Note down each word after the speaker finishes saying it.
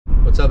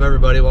up,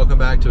 everybody? Welcome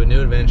back to a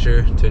new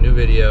adventure, to a new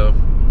video.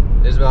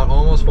 It's about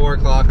almost 4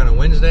 o'clock on a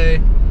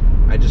Wednesday.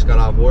 I just got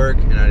off work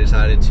and I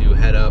decided to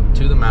head up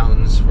to the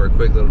mountains for a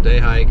quick little day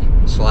hike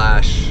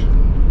slash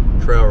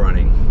trail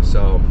running.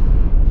 So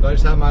I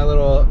just have my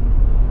little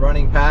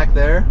running pack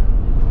there.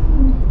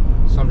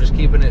 So I'm just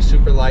keeping it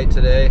super light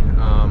today.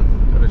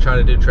 I'm gonna try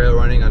to do trail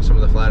running on some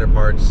of the flatter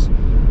parts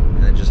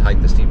and then just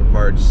hike the steeper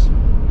parts.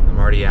 I'm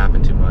already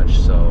yapping too much,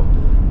 so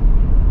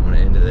I'm gonna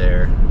end it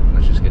there.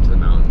 Let's just get to the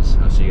mountains.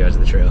 I'll see you guys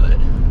at the trailhead.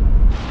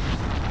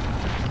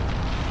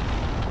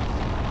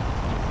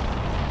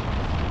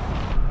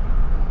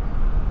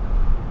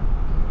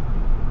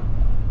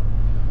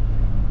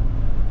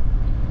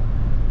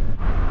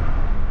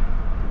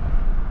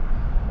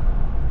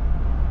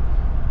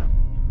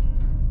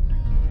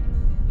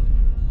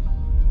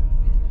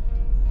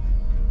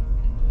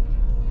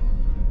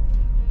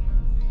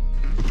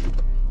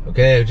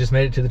 Okay, I just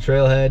made it to the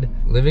trailhead.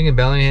 Living in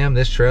Bellingham,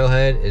 this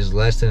trailhead is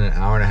less than an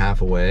hour and a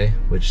half away,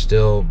 which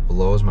still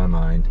blows my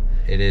mind.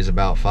 It is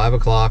about 5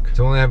 o'clock.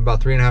 So I only have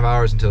about 3.5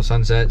 hours until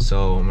sunset,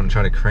 so I'm gonna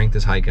try to crank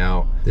this hike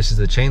out. This is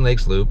the Chain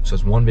Lakes Loop, so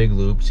it's one big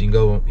loop, so you can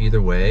go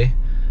either way.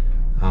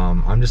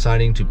 I'm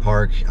deciding to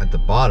park at the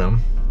bottom,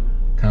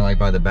 kind of like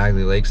by the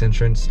Bagley Lakes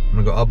entrance. I'm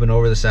gonna go up and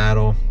over the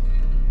saddle,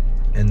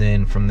 and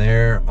then from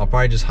there, I'll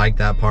probably just hike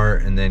that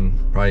part, and then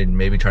probably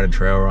maybe try to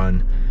trail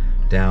run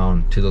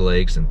down to the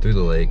lakes and through the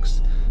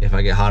lakes. If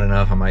I get hot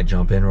enough, I might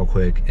jump in real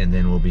quick, and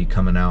then we'll be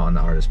coming out on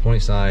the Artist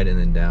Point side and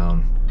then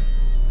down,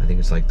 I think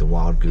it's like the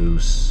Wild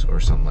Goose or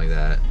something like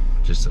that.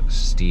 Just a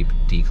steep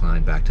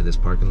decline back to this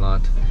parking lot.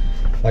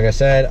 Like I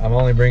said, I'm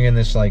only bringing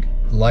this like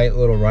light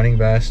little running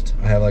vest.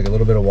 I have like a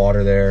little bit of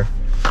water there,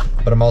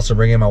 but I'm also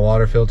bringing my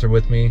water filter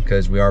with me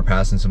because we are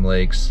passing some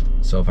lakes.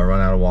 So if I run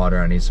out of water,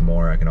 I need some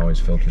more, I can always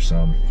filter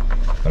some.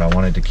 But I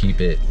wanted to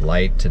keep it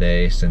light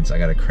today since I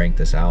got to crank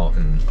this out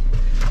in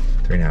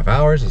 3.5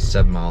 hours. It's a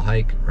 7-mile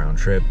hike round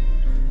trip.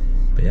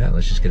 But yeah,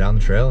 let's just get out on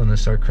the trail and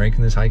let's start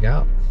cranking this hike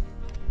out.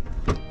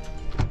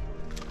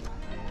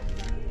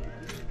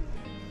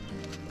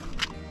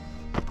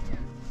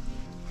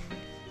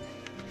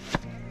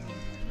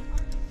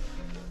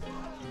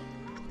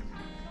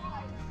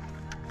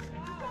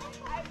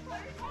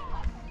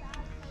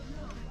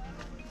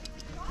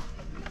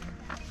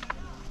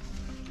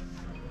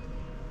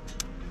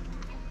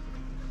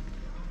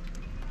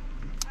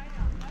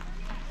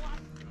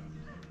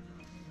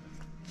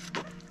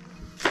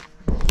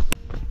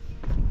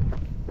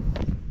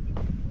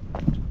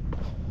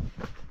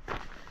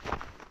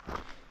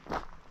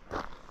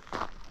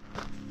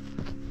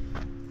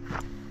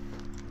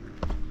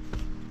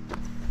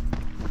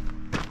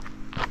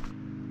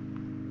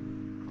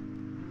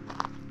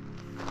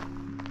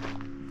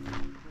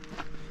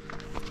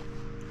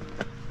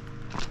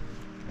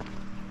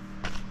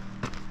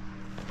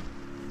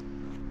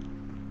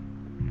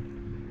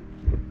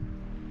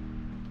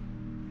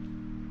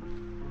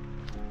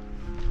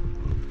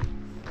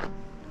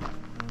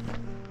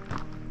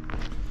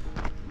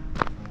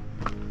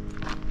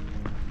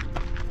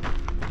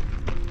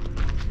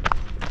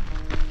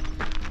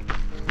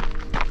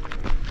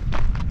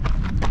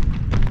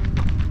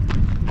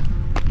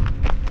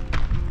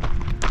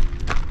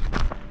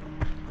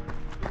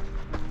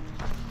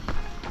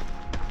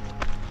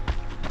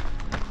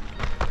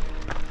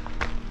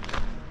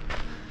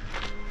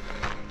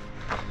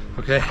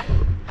 Okay,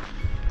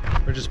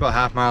 we're just about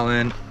half mile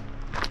in.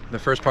 The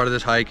first part of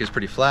this hike is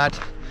pretty flat,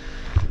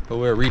 but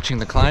we're reaching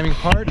the climbing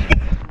part,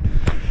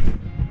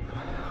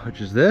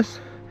 which is this.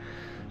 So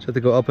I have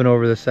to go up and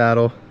over the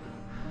saddle,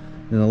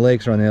 and the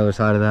lakes are on the other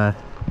side of that.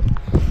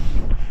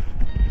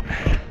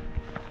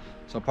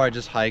 So I'll probably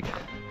just hike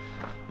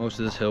most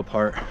of this hill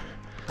part.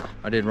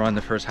 I did run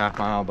the first half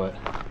mile, but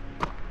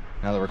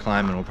now that we're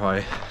climbing, we'll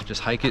probably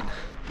just hike it.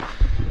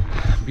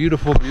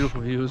 Beautiful,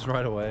 beautiful views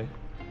right away.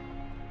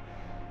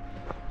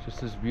 Just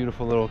this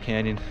beautiful little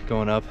canyon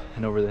going up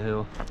and over the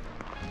hill.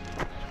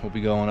 We'll be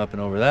going up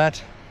and over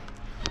that.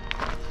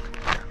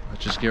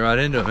 Let's just get right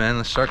into it, man.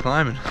 Let's start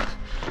climbing.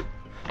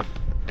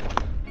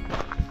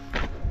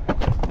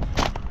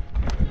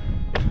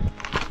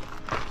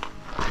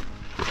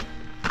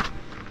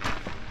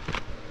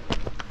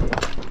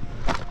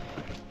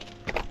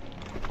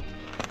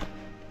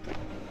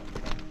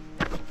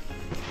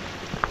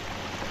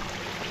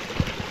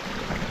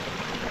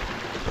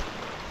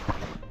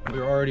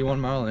 We're already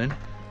 1 mile in.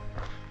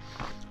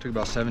 Took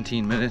about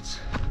 17 minutes.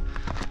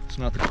 It's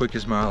not the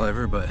quickest mile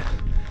ever, but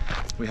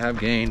we have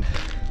gained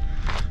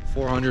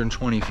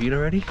 420 feet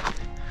already.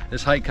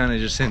 This hike kind of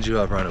just sends you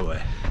up right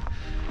away.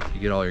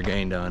 You get all your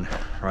gain done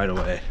right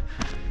away.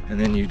 And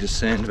then you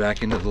descend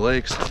back into the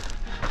lakes,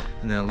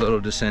 and then a little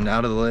descend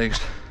out of the lakes.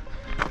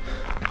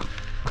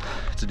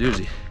 It's a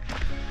doozy.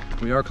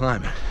 We are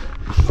climbing.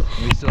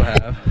 We still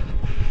have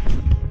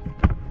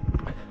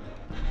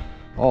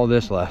all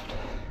this left.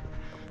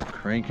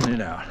 Cranking it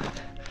out.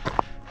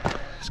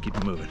 Let's keep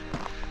it moving.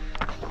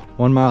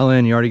 1 mile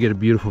in, you already get a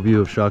beautiful view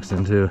of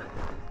Shuxton too.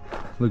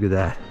 Look at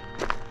that.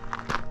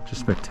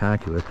 Just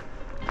spectacular.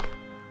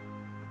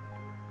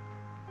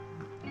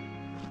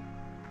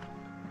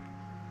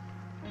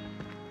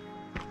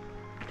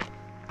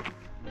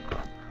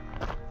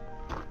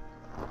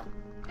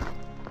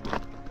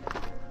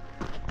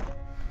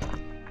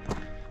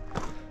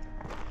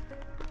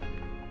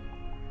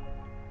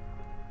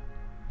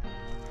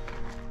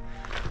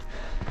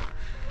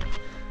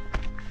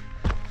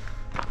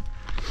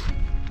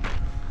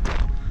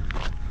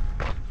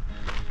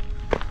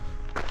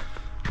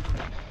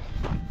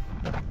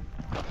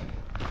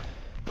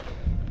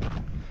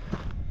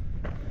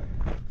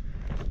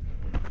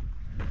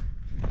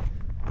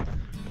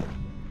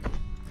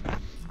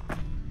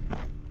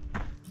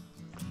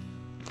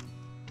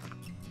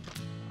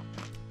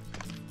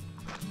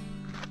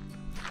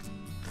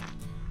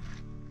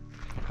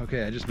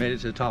 Okay, I just made it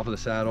to the top of the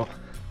saddle.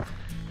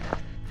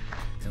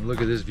 And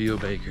look at this view of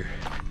Baker.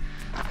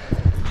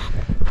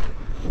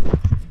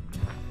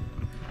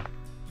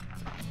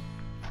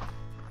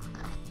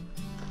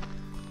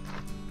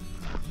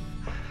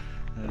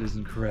 That is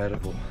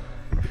incredible.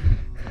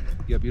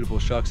 You got beautiful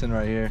Shuckson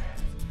right here.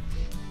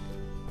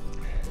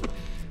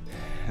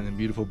 And then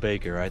beautiful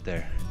Baker right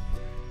there.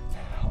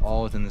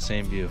 All within the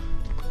same view.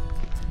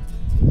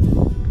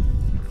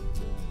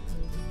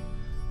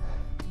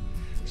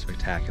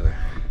 Spectacular.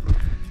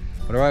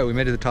 But all right, we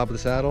made it to the top of the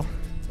saddle.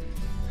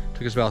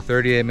 Took us about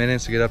 38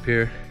 minutes to get up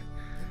here.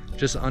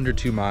 Just under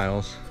 2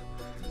 miles.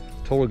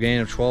 Total gain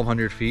of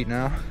 1,200 feet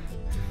now,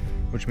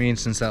 which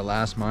means since that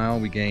last mile,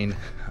 we gained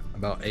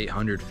about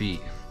 800 feet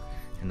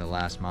in the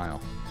last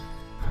mile.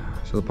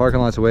 So the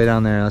parking lot's way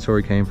down there. That's where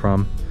we came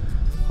from.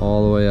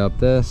 All the way up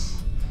this.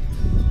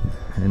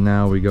 And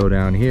now we go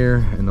down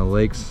here and the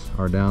lakes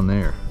are down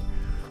there.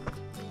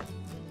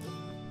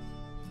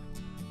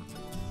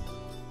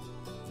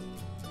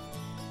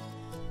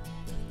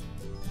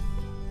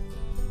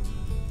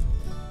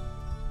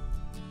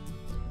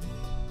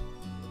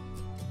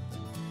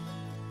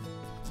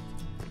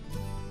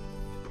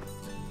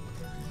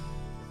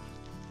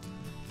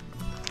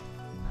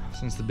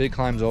 Since the big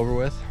climb's over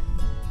with,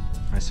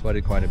 I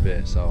sweated quite a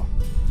bit, so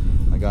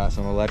I got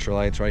some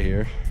electrolytes right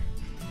here.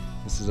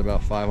 This is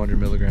about 500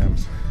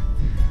 milligrams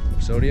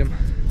of sodium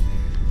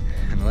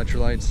and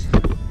electrolytes.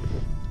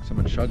 So I'm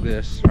gonna chug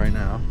this right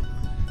now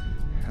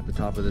at the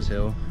top of this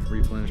hill,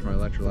 replenish my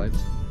electrolytes.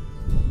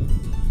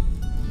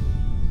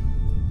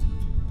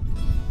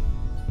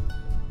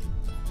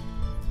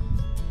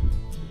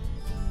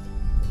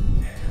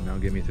 And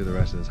that'll get me through the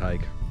rest of this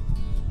hike.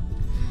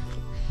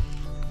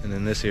 And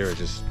then this here is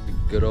just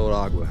good old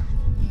agua.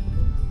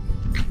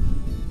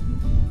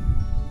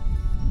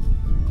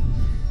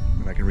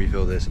 And I can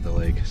refill this at the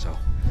lake, so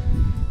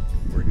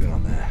we're good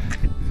on that.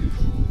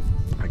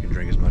 I can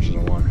drink as much as I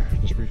want,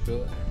 just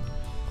refill it.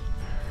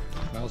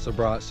 I also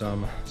brought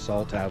some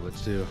salt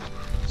tablets too,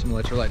 some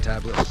electrolyte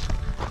tablets.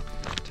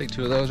 Take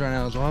 2 of those right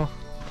now as well.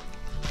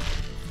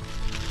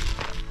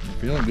 I'm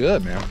feeling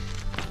good, man.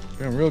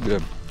 Feeling real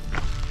good.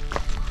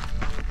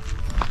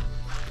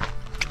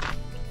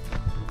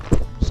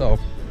 So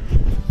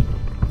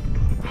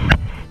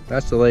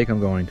that's the lake I'm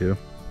going to. It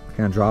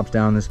kind of drops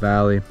down this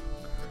valley,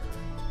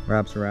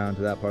 wraps around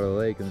to that part of the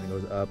lake, and then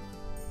it goes up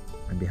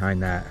and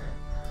behind that,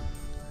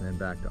 and then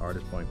back to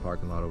Artist Point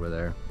parking lot over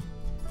there.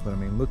 But I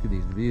mean, look at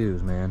these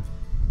views, man.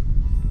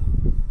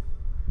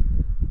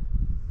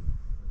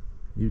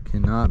 You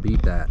cannot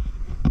beat that.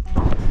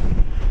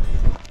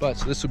 But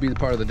so this will be the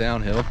part of the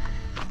downhill,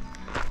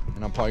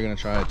 and I'm probably gonna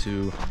try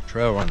to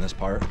trail run this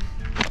part.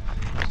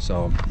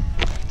 So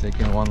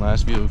taking one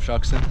last view of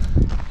Shuckson,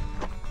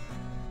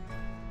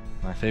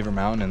 my favorite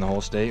mountain in the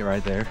whole state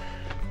right there.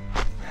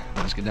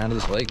 Let's get down to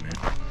this lake, man.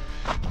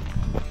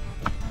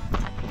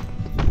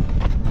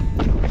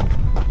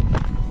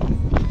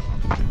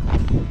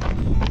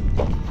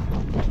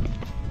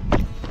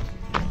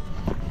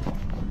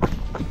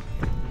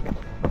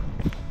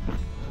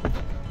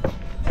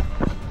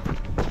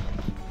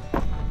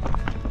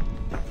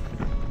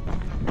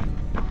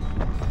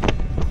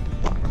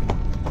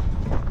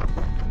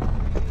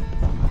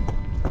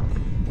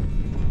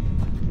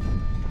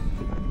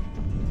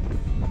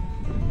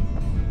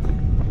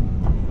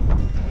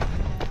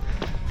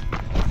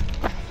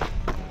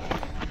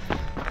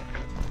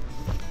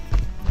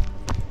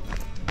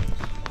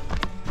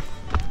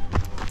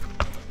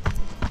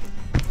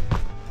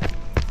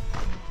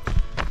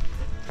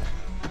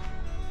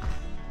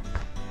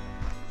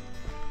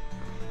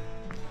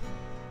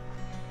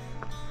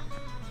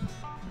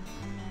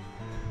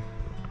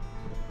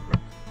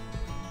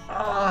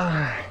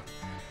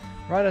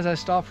 Right as I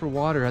stop for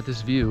water at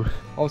this view,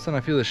 all of a sudden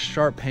I feel this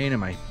sharp pain in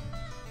my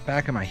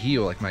back of my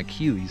heel, like my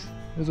Achilles.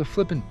 There's a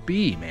flipping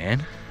bee,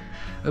 man.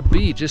 A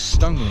bee just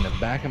stung me in the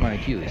back of my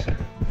Achilles.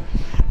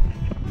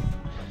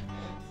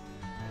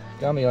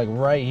 Got me like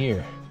right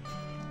here.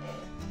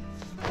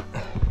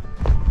 I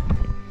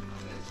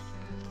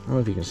don't know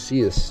if you can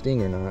see the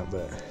sting or not,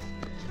 but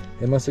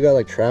it must have got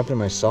like trapped in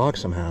my sock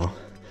somehow.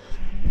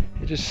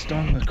 It just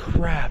stung the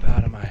crap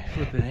out of my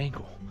flipping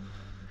ankle.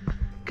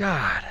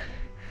 God.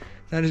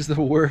 That is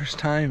the worst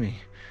timing.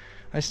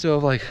 I still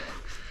have like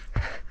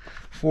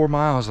 4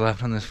 miles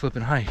left on this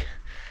flipping hike,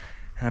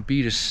 and a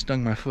bee just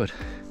stung my foot.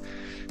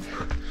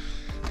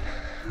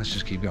 Let's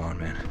just keep going,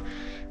 man.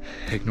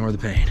 Ignore the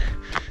pain.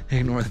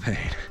 Ignore the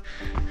pain.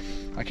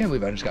 I can't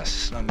believe I just got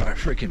stung by a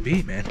freaking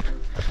bee, man.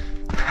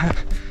 I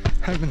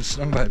haven't been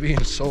stung by a bee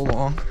in so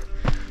long.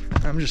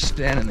 I'm just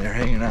standing there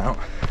hanging out.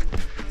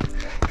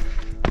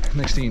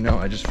 Next thing you know,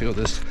 I just feel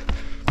this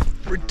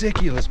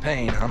ridiculous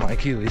pain on my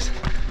Achilles.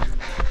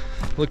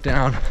 Look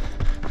down,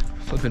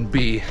 flipping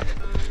bee,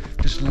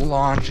 just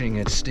launching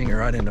its stinger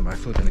right into my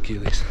flipping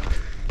Achilles.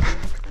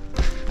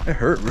 It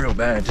hurt real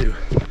bad too.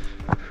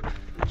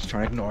 Just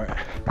trying to ignore it.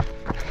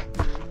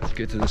 Let's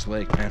get to this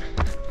lake, man,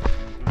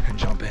 and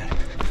jump in.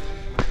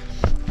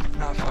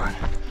 Not fun.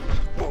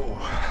 Whoa,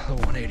 a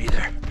little 180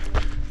 there.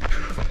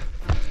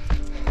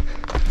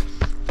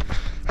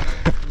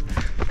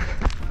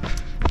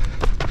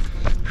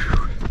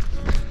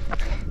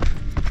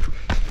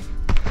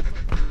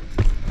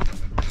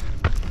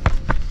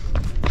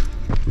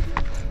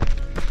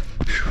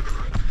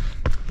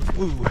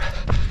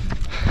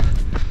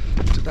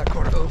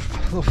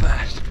 little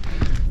fast.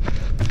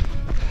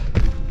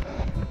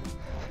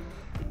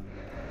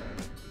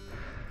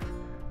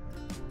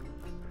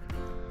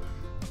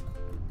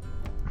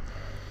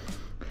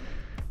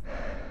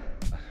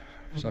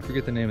 So I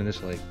forget the name of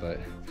this lake, but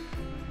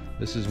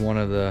this is one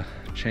of the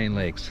chain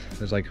lakes.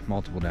 There's like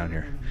multiple down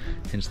here,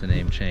 hence the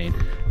name Chain.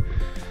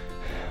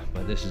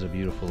 But this is a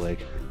beautiful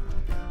lake.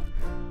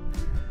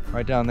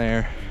 Right down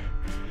there,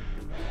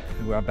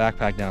 we got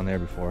backpack down there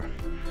before.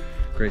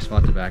 Great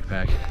spot to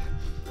backpack.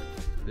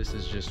 This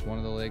is just one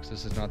of the lakes.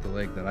 This is not the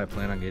lake that I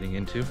plan on getting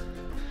into.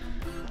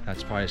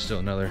 That's probably still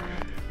another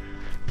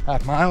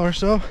half mile or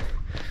so.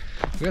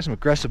 We got some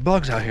aggressive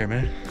bugs out here,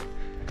 man.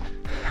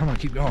 I'm gonna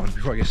keep going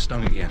before I get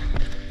stung again.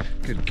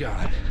 Good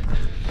God.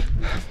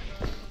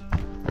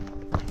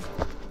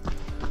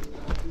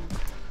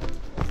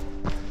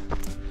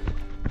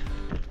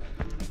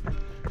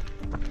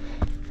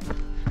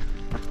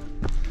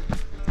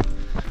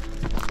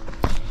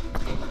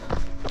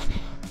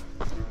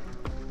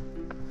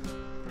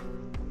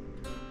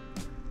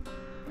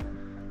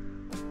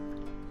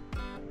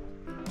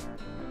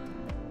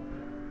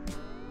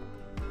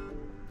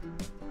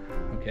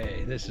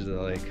 Okay, this is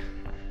the lake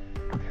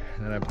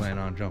that I plan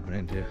on jumping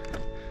into.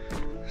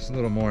 It's a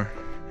little more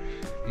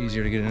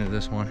easier to get into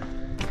this one.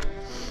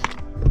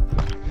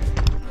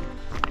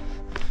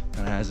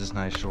 And it has this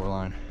nice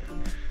shoreline.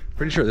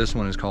 Pretty sure this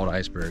one is called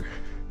Iceberg.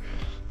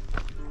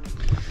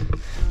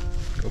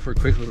 Go for a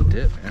quick little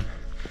dip, man.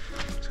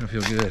 It's gonna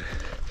feel good.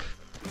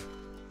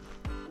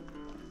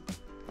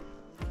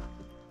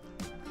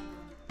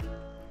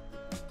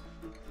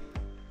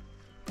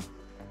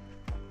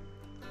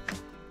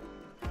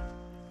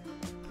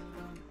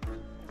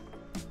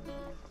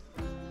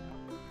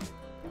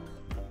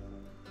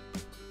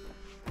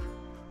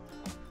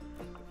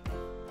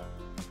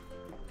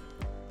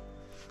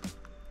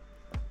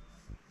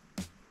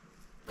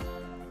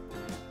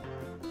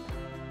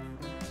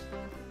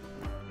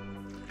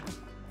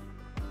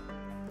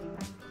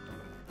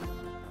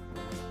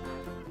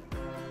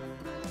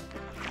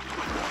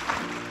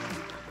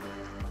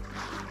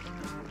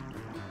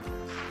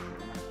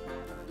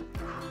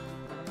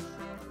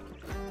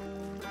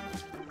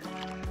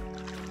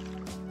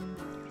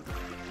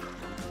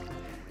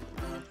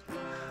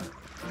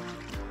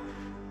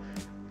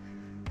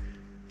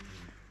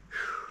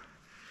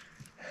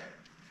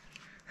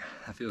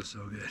 That feels so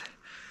good.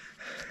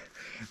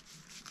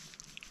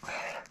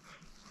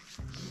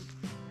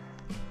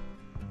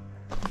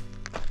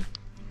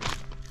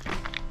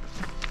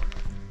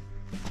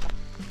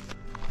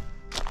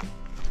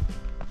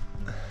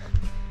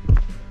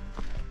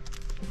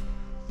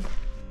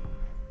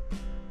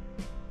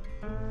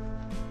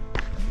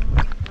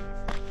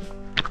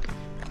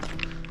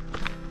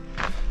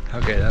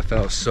 Okay, that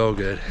felt so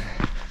good.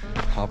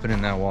 Hopping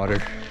in that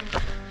water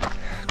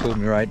cooled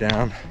me right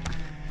down.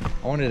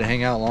 I wanted to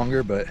hang out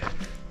longer, but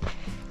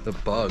the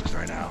bugs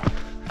right now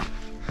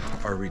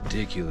are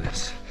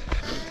ridiculous.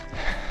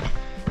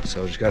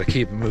 So just gotta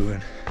keep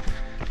moving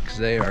because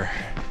they are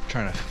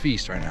trying to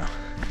feast right now.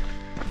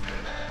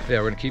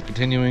 Yeah, we're gonna keep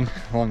continuing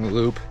along the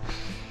loop.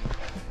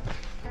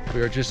 We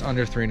are just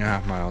under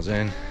 3.5 miles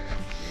in.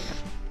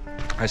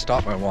 I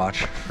stopped my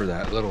watch for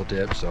that little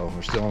dip, so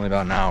we're still only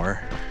about an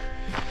hour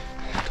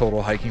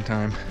total hiking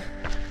time.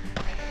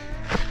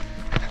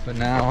 But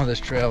now this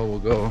trail will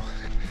go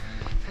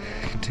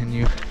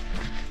continue.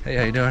 Hey,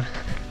 how you doing?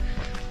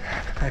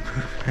 Hi,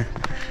 Poop.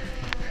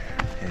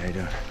 Hey, how you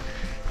doing?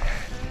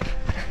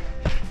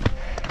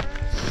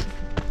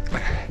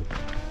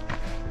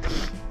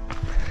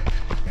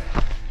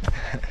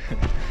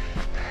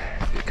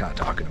 Get caught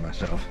talking to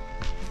myself.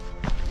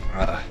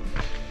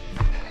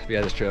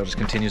 Yeah, this trail just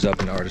continues up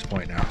into Artist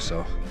Point now,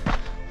 so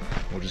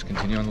we'll just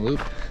continue on the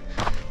loop.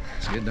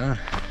 Let's get done.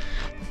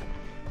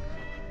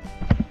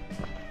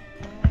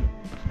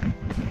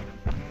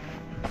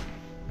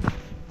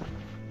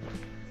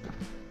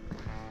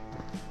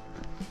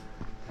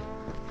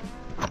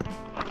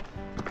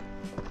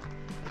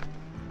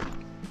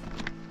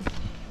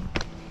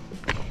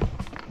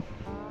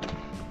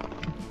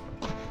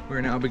 We're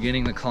now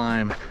beginning the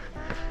climb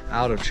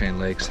out of Chain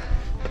Lakes.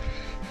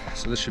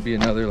 So this should be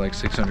another like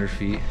 600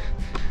 feet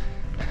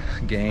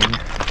gain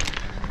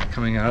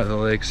coming out of the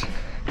lakes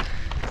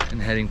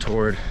and heading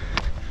toward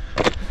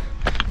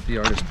the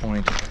Artist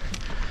Point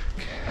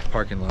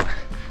parking lot.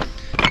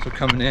 So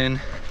coming in,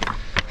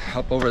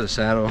 up over the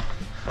saddle,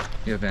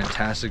 you have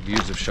fantastic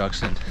views of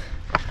Shuxton.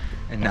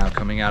 And now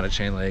coming out of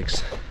Chain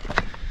Lakes,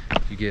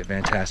 you get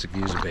fantastic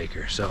views of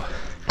Baker. So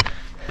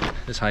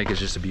this hike is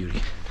just a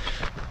beauty.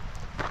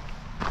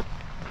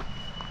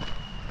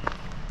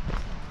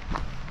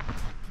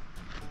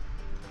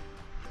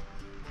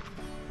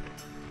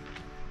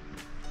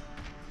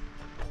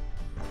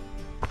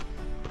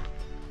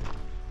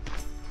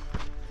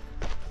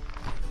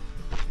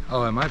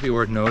 Oh, it might be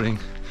worth noting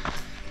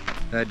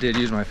that I did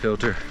use my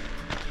filter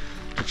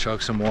to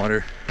chug some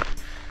water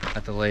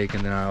at the lake,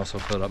 and then I also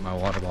filled up my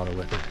water bottle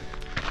with it.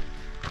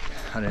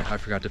 I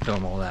forgot to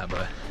film all that,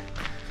 but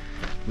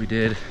we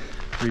did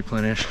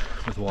replenish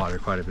with water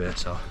quite a bit,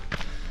 so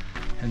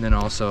And then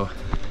also,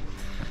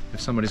 if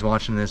somebody's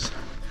watching this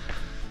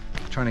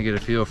trying to get a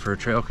feel for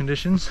trail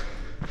conditions,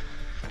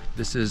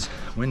 this is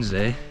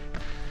Wednesday,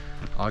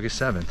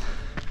 August 7th,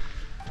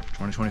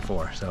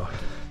 2024. So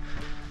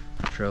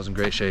trail's in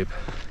great shape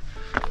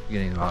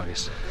beginning of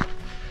August.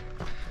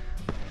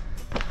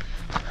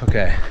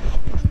 Okay,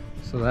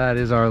 so that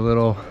is our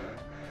little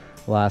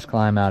last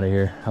climb out of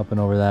here, up and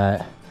over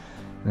that.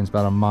 And it's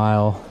about a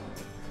mile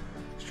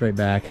straight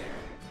back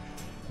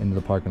into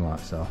the parking lot.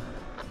 So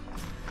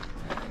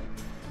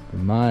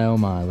my oh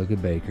my, look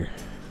at Baker.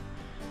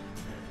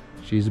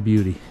 She's a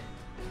beauty.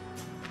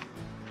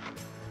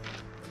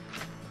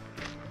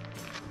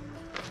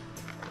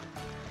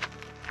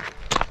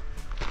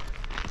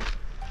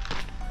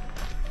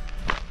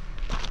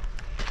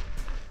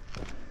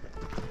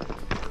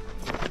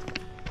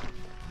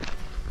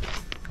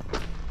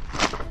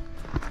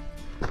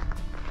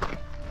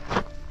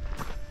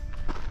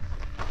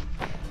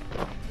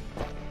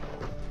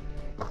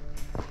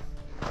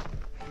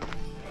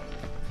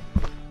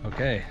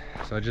 Okay,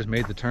 so I just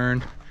made the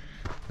turn.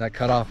 That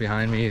cutoff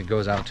behind me, it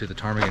goes out to the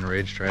Ptarmigan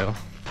Ridge Trail,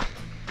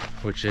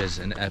 which is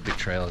an epic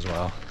trail as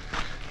well.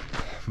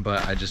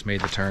 But I just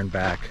made the turn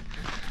back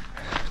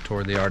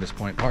toward the Artist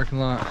Point parking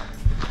lot.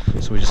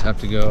 So we just have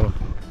to go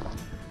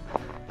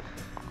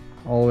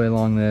all the way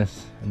along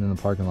this, and then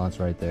the parking lot's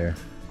right there.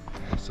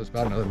 So it's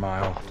about another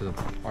mile to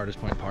the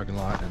Artist Point parking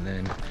lot, and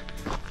then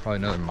probably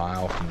another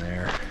mile from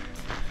there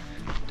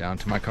down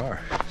to my car.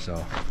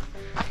 So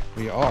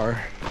we are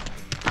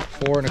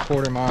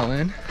 4¼ mile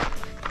in,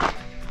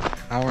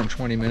 hour and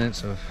 20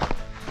 minutes of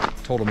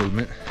total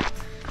movement.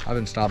 I've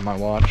been stopping my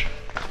watch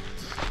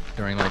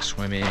during like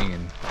swimming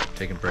and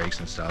taking breaks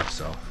and stuff,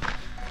 so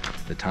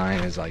the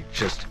time is like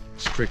just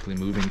strictly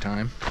moving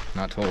time,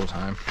 not total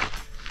time.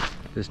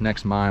 This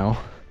next mile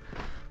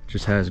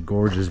just has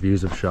gorgeous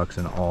views of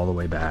Shuckson all the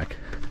way back.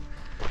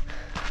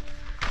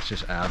 It's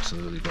just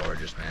absolutely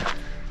gorgeous, man.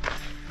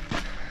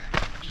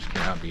 Just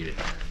cannot beat it.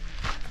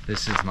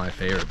 This is my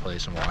favorite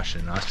place in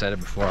Washington. I said it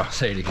before, I'll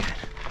say it again.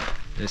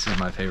 This is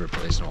my favorite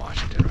place in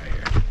Washington right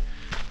here.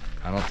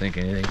 I don't think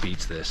anything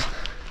beats this.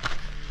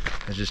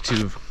 There's just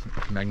two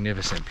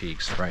magnificent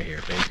peaks right here.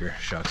 Baker,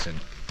 Shuckson.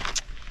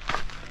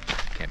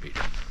 Can't beat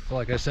it. So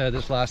like I said,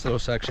 this last little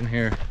section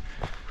here,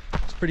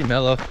 it's pretty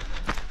mellow,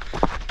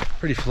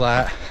 pretty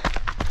flat,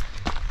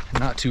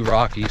 not too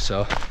rocky,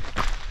 so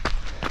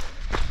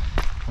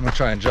I'm gonna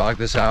try and jog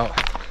this out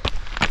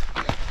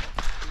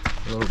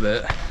a little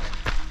bit.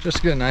 Just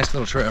to get a nice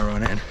little trail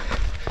run in.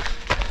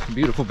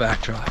 Beautiful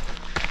backdrop.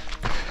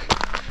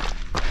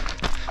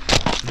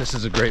 This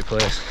is a great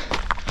place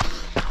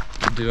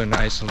to do a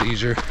nice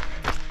leisure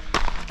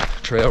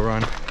trail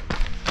run.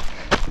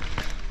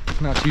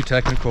 Not too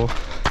technical,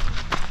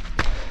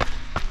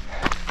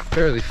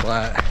 fairly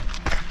flat,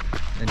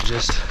 and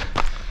just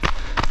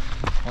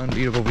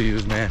unbeatable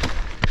views, man.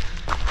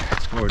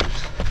 It's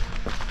gorgeous.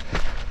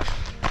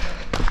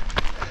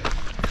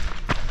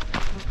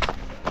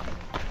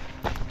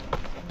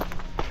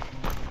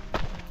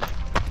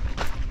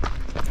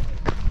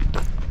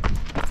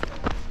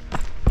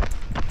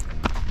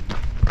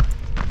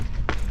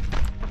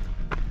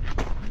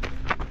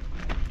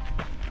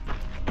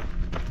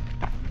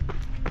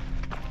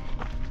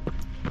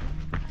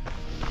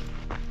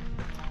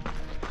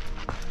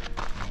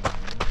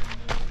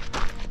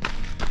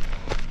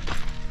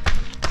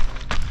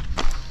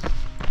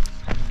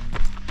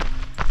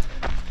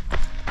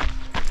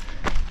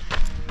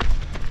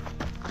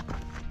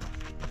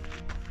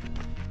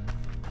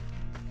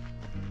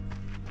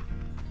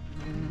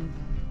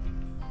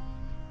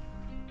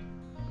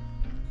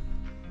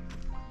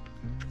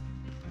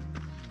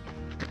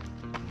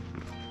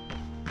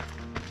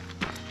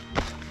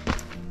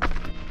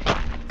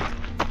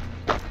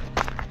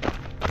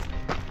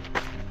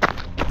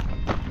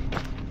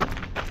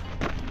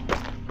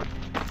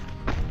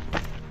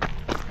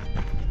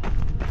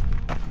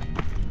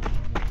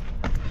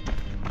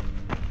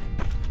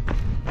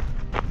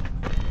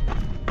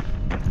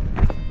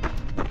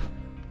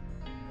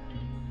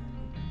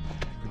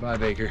 Goodbye,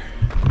 Baker.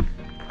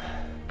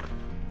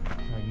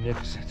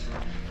 Magnificent.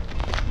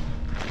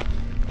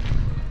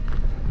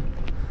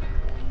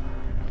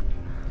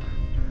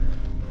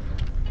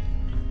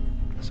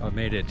 So I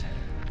made it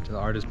to the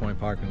Artist Point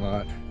parking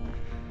lot,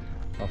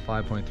 about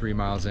 5.3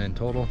 miles in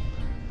total.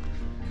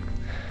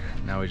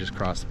 Now we just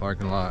crossed the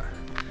parking lot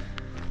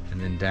and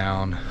then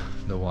down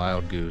the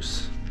Wild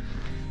Goose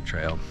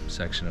Trail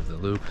section of the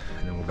loop,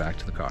 and then we're back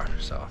to the car.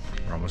 So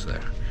we're almost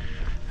there.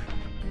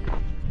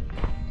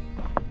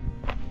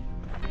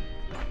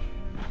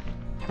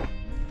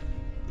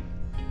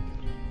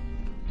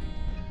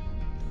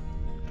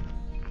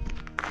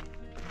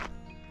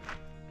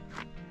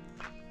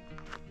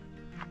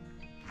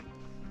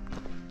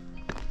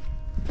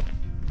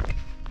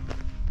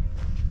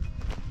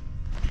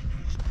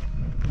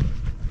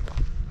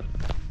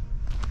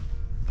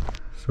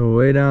 So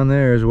way down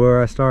there is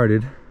where I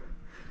started,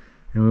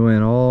 and we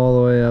went all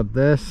the way up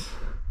this,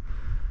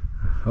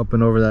 up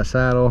and over that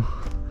saddle,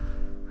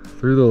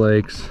 through the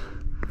lakes,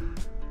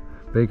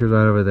 Baker's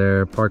right over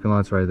there, parking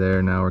lot's right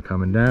there. Now we're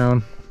coming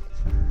down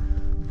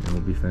and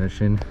we'll be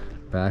finishing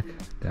back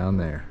down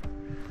there.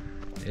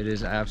 It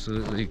is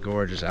absolutely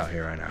gorgeous out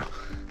here right now.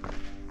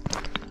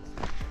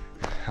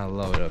 I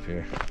love it up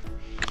here.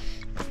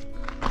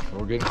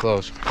 We're getting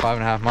close,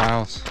 5.5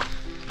 miles.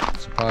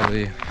 So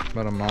probably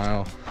about a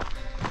mile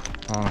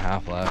and a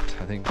half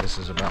left. I think this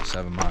is about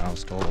 7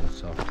 miles total.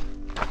 So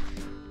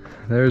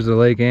there's the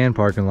Lake Ann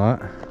parking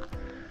lot.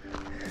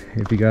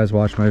 If you guys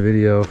watched my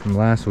video from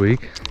last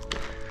week,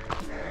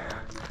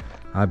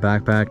 I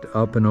backpacked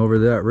up and over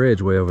that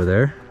ridge way over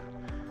there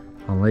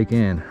on Lake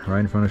Ann, right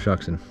in front of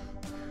Shuckson.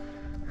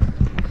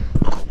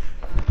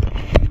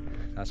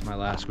 That's my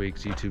last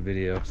week's YouTube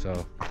video,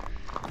 so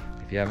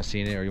if you haven't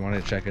seen it or you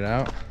wanted to check it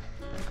out,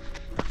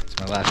 it's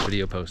my last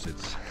video posted.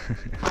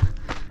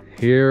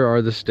 Here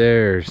are the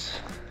stairs.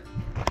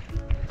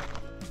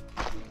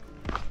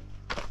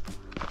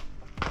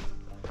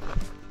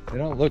 They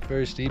don't look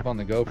very steep on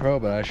the GoPro,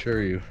 but I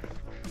assure you,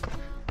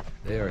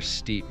 they are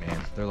steep,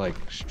 man. They're like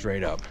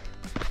straight up.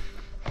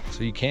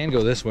 So you can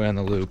go this way on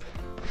the loop,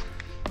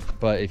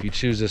 but if you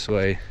choose this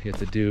way, you have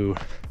to do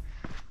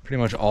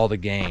pretty much all the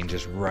gain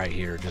just right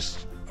here,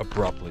 just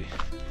abruptly.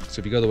 So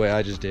if you go the way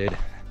I just did,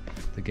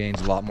 the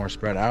gain's a lot more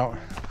spread out.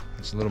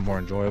 It's a little more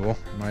enjoyable,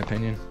 in my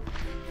opinion,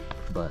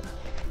 but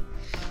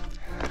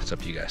it's up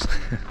to you guys.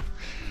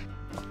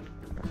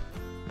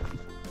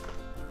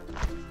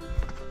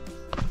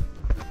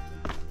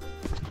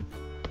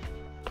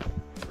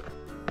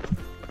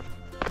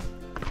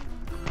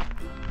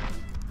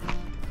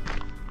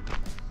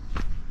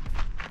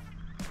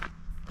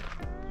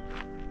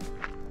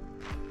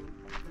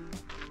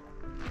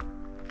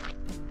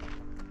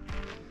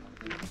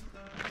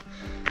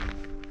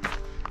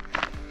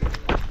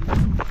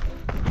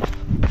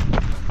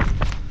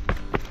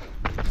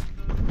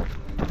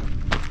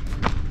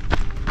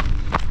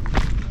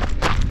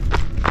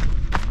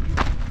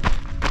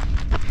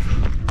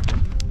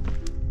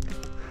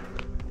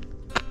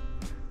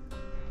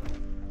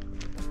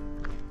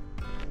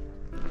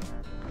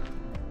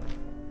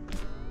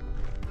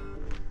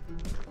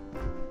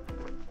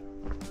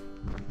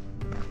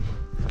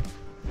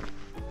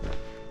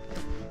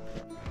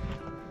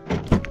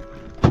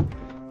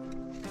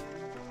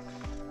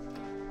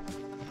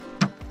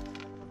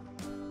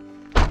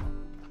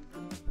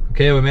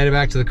 Okay, we made it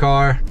back to the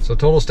car. So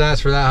total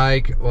stats for that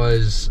hike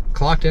was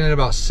clocked in at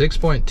about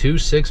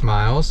 6.26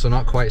 miles, so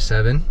not quite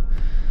 7.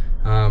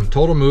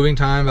 Total moving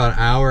time about 1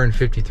 hour and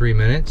 53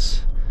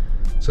 minutes.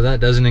 So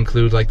that doesn't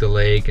include like the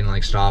lake and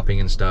like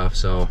stopping and stuff.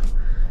 So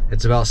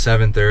it's about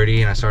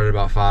 7:30 and I started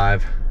about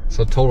 5.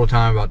 So total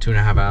time about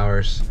 2.5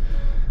 hours.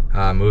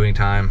 Moving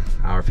time,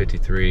 1 hour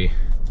 53.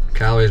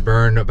 Calories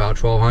burned about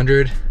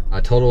 1,200.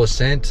 Total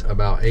ascent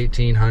about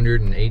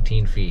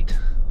 1,818 feet.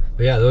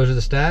 But yeah, those are the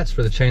stats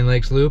for the Chain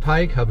Lakes Loop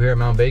hike up here at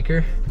Mount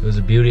Baker. It was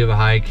a beauty of a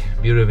hike,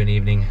 beauty of an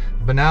evening.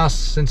 But now,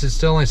 since it's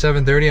still only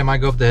 7:30, I might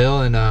go up the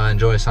hill and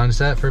enjoy a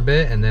sunset for a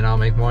bit, and then I'll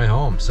make my way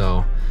home.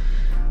 So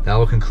that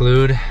will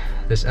conclude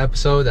this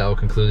episode. That will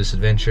conclude this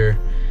adventure.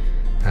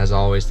 As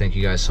always, thank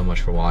you guys so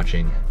much for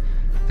watching.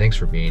 Thanks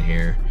for being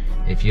here.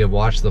 If you have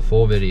watched the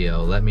full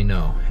video, let me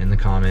know in the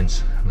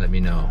comments. Let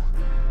me know,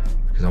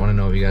 because I want to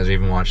know if you guys are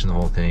even watching the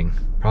whole thing.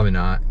 Probably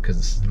not,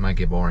 because it might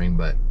get boring,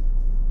 but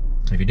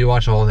if you do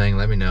watch the whole thing,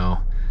 let me know.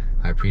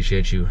 I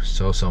appreciate you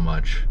so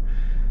much.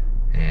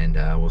 And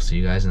we'll see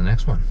you guys in the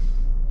next one.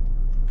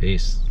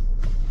 Peace.